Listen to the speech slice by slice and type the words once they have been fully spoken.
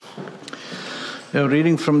Our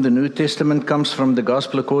reading from the New Testament comes from the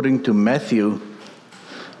Gospel according to Matthew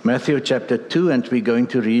chapter 2, and we're going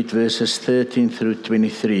to read verses 13 through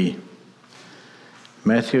 23.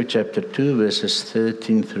 Matthew chapter 2, verses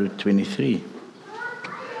 13 through 23.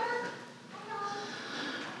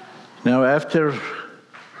 Now after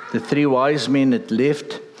the 3 wise men had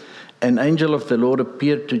left, an angel of the Lord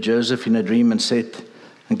appeared to Joseph in a dream and said,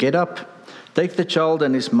 "Get up, take the child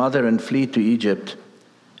and his mother and flee to Egypt,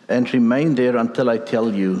 and remain there until I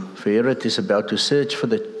tell you, for Herod is about to search for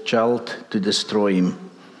the child to destroy him."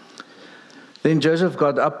 Then Joseph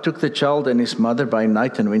got up, took the child and his mother by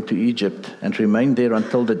night and went to Egypt, and remained there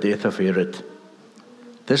until the death of Herod.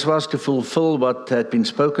 This was to fulfill what had been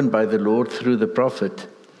spoken by the Lord through the prophet,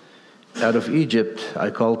 "Out of Egypt I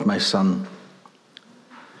called my son."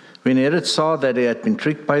 When Herod saw that he had been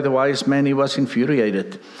tricked by the wise men, he was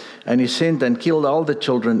infuriated, and he sent and killed all the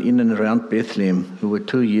children in and around Bethlehem who were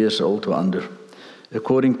 2 years old or under,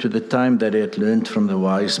 according to the time that he had learned from the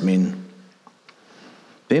wise men.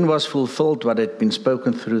 Then was fulfilled what had been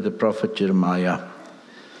spoken through the prophet Jeremiah.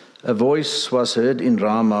 A voice was heard in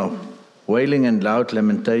Ramah, wailing and loud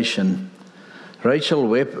lamentation. Rachel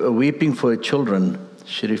weeping for her children.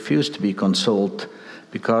 She refused to be consoled,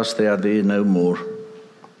 because they are there no more.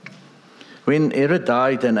 When Herod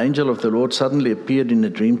died, an angel of the Lord suddenly appeared in a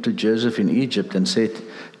dream to Joseph in Egypt and said,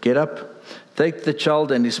 "Get up, take the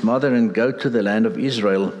child and his mother and go to the land of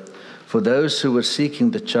Israel, for those who were seeking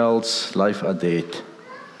the child's life are dead."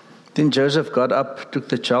 Then Joseph got up, took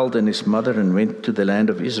the child and his mother and went to the land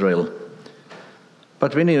of Israel.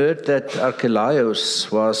 But when he heard that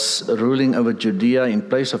Archelaus was ruling over Judea in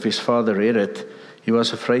place of his father Herod, he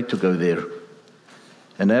was afraid to go there.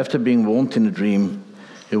 And after being warned in a dream,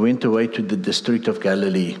 he went away to the district of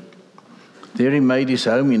Galilee. There he made his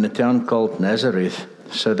home in a town called Nazareth,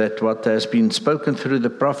 so that what has been spoken through the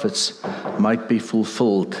prophets might be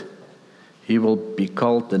fulfilled. He will be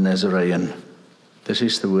called the Nazarene. This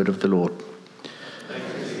is the word of the Lord.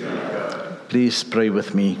 Please pray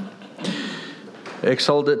with me.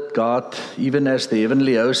 Exalted God, even as the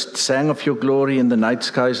heavenly host sang of your glory in the night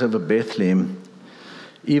skies over Bethlehem,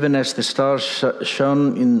 even as the stars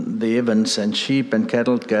shone in the heavens and sheep and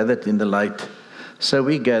cattle gathered in the light, so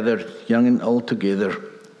we gather, young and old together,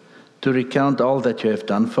 to recount all that you have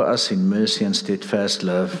done for us in mercy and steadfast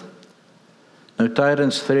love. No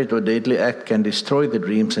tyrant's threat or deadly act can destroy the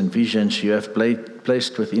dreams and visions you have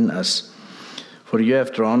placed within us, for you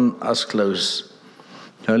have drawn us close.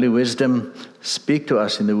 Holy wisdom, speak to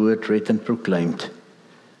us in the word read and proclaimed.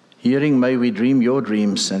 Hearing, may we dream your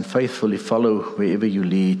dreams and faithfully follow wherever you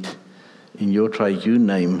lead. In your triune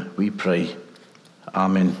name we pray.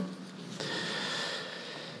 Amen.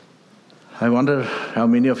 I wonder how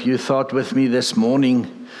many of you thought with me this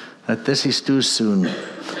morning that this is too soon.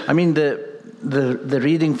 I mean, the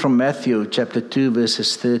reading from Matthew chapter 2,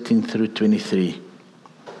 verses 13 through 23.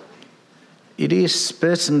 It is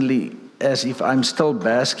personally as if I'm still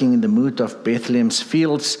basking in the mood of Bethlehem's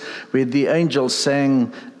fields, where the angels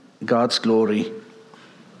sang God's glory,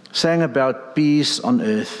 sang about peace on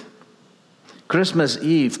earth. Christmas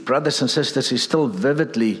Eve, brothers and sisters, is still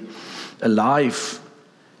vividly alive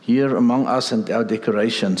here among us and our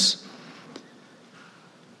decorations.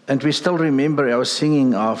 And we still remember our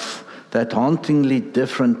singing of that hauntingly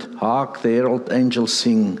different "Hark, the herald angels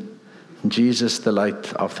sing, Jesus the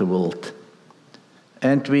light of the world."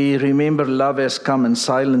 And we remember love has come in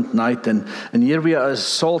silent night, and here we are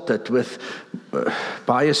assaulted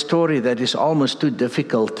by a story that is almost too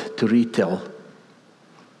difficult to retell.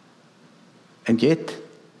 And yet,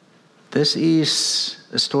 this is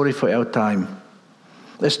a story for our time.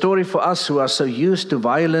 A story for us who are so used to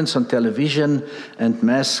violence on television and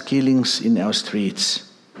mass killings in our streets.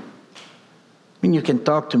 I mean, you can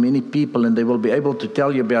talk to many people and they will be able to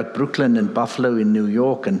tell you about Brooklyn and Buffalo in New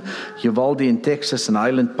York, and Uvalde in Texas, and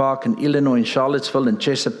Highland Park in Illinois, and Charlottesville and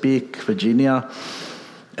Chesapeake, Virginia.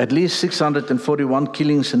 At least 641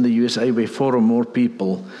 killings in the USA where 4 or more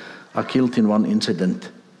people are killed in one incident.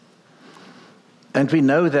 And we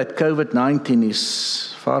know that COVID-19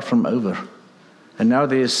 is far from over. And now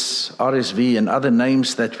there's RSV and other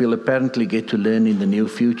names that we'll apparently get to learn in the near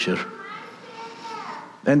future.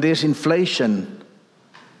 And there's inflation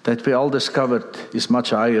that we all discovered is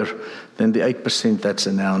much higher than the 8% that's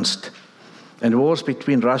announced. And wars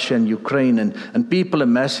between Russia and Ukraine, and people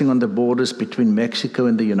amassing on the borders between Mexico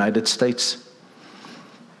and the United States.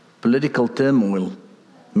 Political turmoil,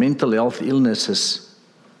 mental health illnesses.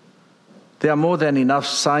 There are more than enough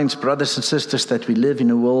signs, brothers and sisters, that we live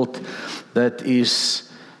in a world that is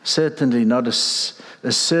certainly not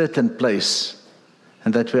a certain place,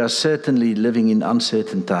 and that we are certainly living in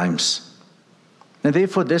uncertain times. And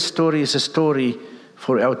therefore this story is a story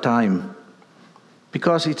for our time,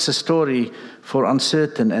 because it's a story for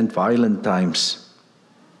uncertain and violent times.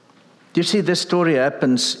 You see, this story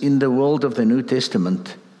happens in the world of the New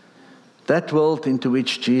Testament, that world into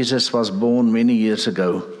which Jesus was born many years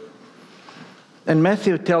ago. And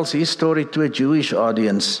Matthew tells his story to a Jewish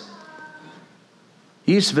audience.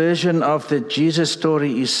 His version of the Jesus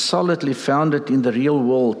story is solidly founded in the real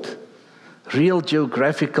world, real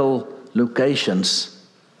geographical locations,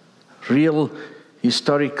 real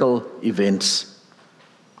historical events.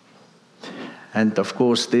 And of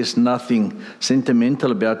course, there's nothing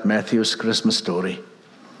sentimental about Matthew's Christmas story.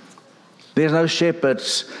 There's no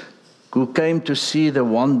shepherds who came to see the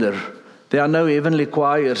wonder. There are no heavenly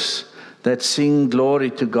choirs that sing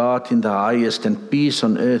glory to God in the highest and peace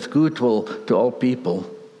on earth, goodwill to all people.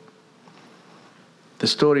 The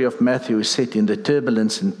story of Matthew is set in the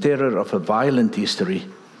turbulence and terror of a violent history.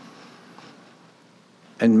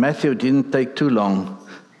 And Matthew didn't take too long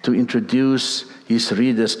to introduce his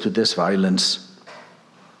readers to this violence.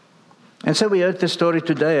 And so we heard the story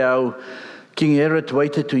today, how King Herod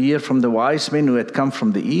waited to hear from the wise men who had come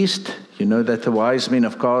from the east. You know that the wise men,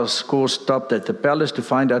 of course, stopped at the palace to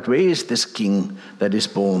find out, where is this king that is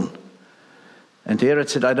born? And Herod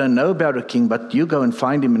said, I don't know about a king, but you go and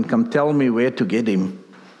find him and come tell me where to get him.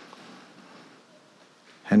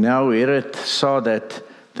 And now Herod saw that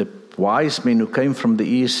the wise men who came from the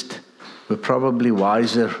east were probably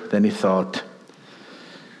wiser than he thought.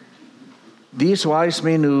 These wise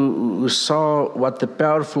men who saw what the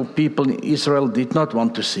powerful people in Israel did not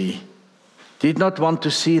want to see, did not want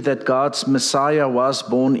to see that God's Messiah was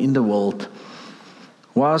born in the world,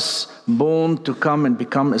 was born to come and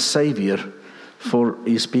become a savior for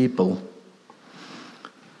his people.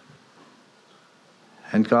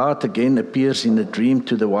 And God again appears in a dream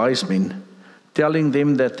to the wise men, telling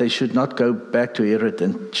them that they should not go back to Herod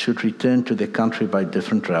and should return to their country by a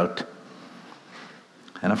different route.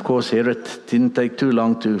 And of course, Herod didn't take too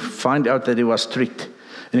long to find out that he was tricked.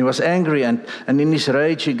 And he was angry, and in his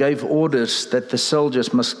rage he gave orders that the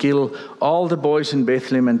soldiers must kill all the boys in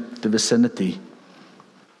Bethlehem and the vicinity.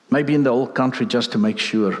 Maybe in the whole country, just to make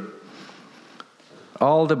sure.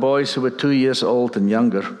 All the boys who were 2 years old and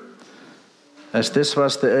younger. As this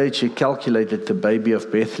was the age he calculated the baby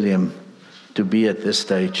of Bethlehem to be at this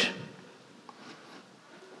stage.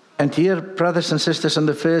 And here, brothers and sisters, on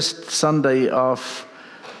the first Sunday of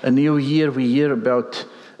a new year, we hear about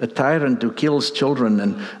a tyrant who kills children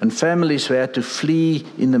and families who had to flee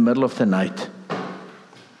in the middle of the night.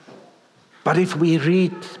 But if we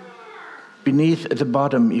read beneath at the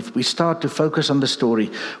bottom, if we start to focus on the story,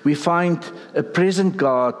 we find a present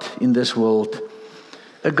God in this world.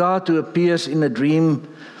 A God who appears in a dream,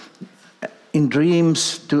 in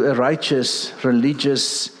dreams to a righteous,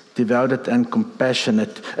 religious, devoted and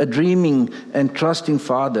compassionate, a dreaming and trusting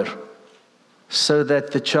Father, so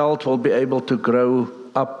that the child will be able to grow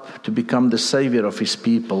up to become the Savior of his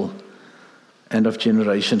people and of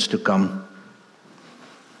generations to come.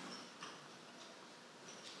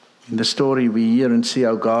 In the story, we hear and see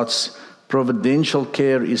how God's providential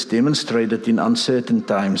care is demonstrated in uncertain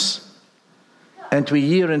times. And we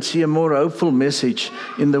hear and see a more hopeful message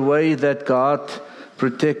in the way that God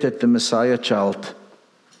protected the Messiah child.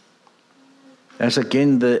 As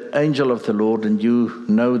again, the angel of the Lord, and you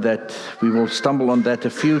know that we will stumble on that a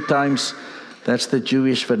few times. That's the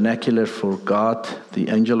Jewish vernacular for God, the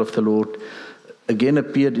angel of the Lord, again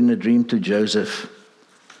appeared in a dream to Joseph,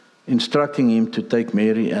 instructing him to take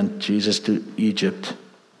Mary and Jesus to Egypt.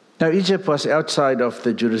 Now, Egypt was outside of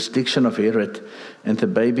the jurisdiction of Herod, and the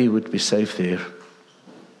baby would be safe there.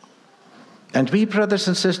 And we, brothers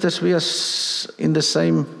and sisters, we are in the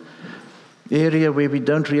same area where we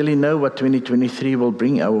don't really know what 2023 will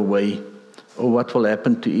bring our way, or what will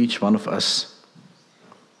happen to each one of us.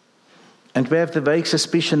 And we have the vague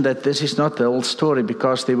suspicion that this is not the whole story,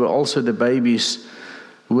 because there were also the babies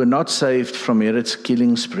who were not saved from Herod's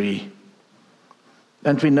killing spree.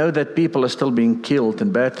 And we know that people are still being killed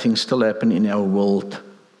and bad things still happen in our world.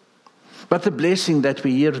 But the blessing that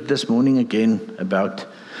we hear this morning again about,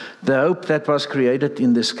 the hope that was created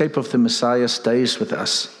in the escape of the Messiah, stays with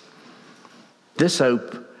us. This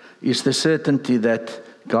hope is the certainty that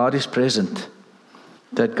God is present,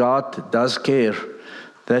 that God does care,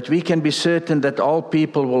 that we can be certain that all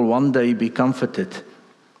people will one day be comforted.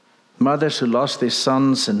 Mothers who lost their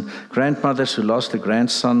sons and grandmothers who lost a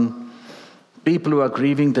grandson, people who are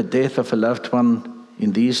grieving the death of a loved one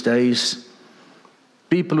in these days,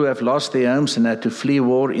 people who have lost their homes and had to flee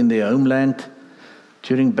war in their homeland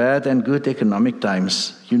during bad and good economic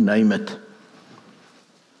times, you name it.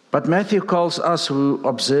 But Matthew calls us who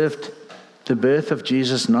observed the birth of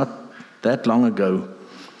Jesus not that long ago,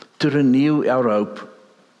 to renew our hope,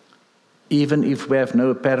 even if we have no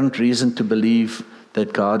apparent reason to believe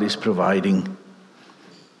that God is providing.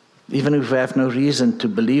 Even if we have no reason to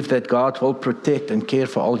believe that God will protect and care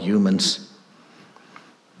for all humans.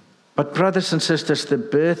 But brothers and sisters, the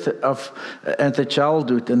birth of and the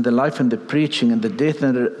childhood and the life and the preaching and the death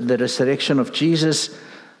and the resurrection of Jesus,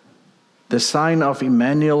 the sign of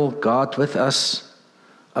Emmanuel, God with us,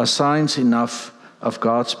 are signs enough of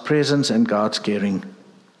God's presence and God's caring.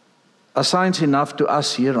 Are signs enough to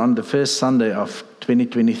us here on the first Sunday of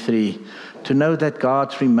 2023 to know that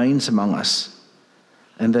God remains among us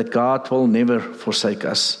and that God will never forsake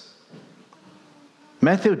us.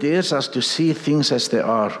 Matthew dares us to see things as they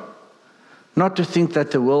are, not to think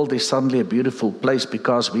that the world is suddenly a beautiful place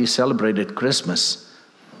because we celebrated Christmas,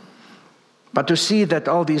 but to see that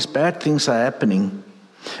all these bad things are happening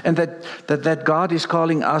and that God is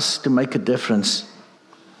calling us to make a difference.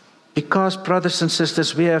 Because, brothers and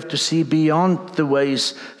sisters, we have to see beyond the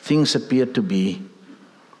ways things appear to be.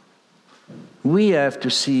 We have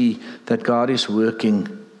to see that God is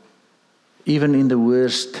working, even in the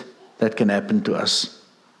worst that can happen to us.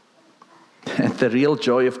 And the real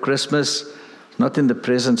joy of Christmas, not in the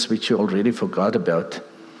presents which you already forgot about,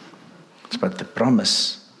 but the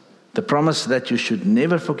promise that you should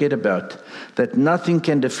never forget about, that nothing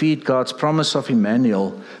can defeat God's promise of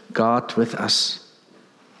Emmanuel, God with us.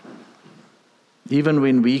 Even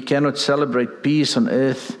when we cannot celebrate peace on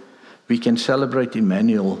earth, we can celebrate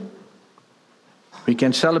Emmanuel. We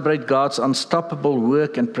can celebrate God's unstoppable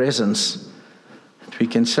work and presence. We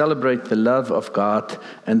can celebrate the love of God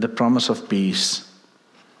and the promise of peace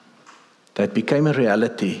that became a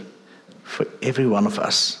reality for every one of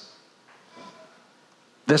us.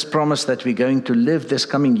 This promise that we're going to live this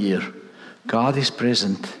coming year, God is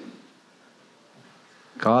present.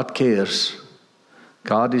 God cares.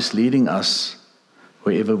 God is leading us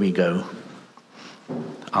wherever we go.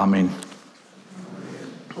 Amen.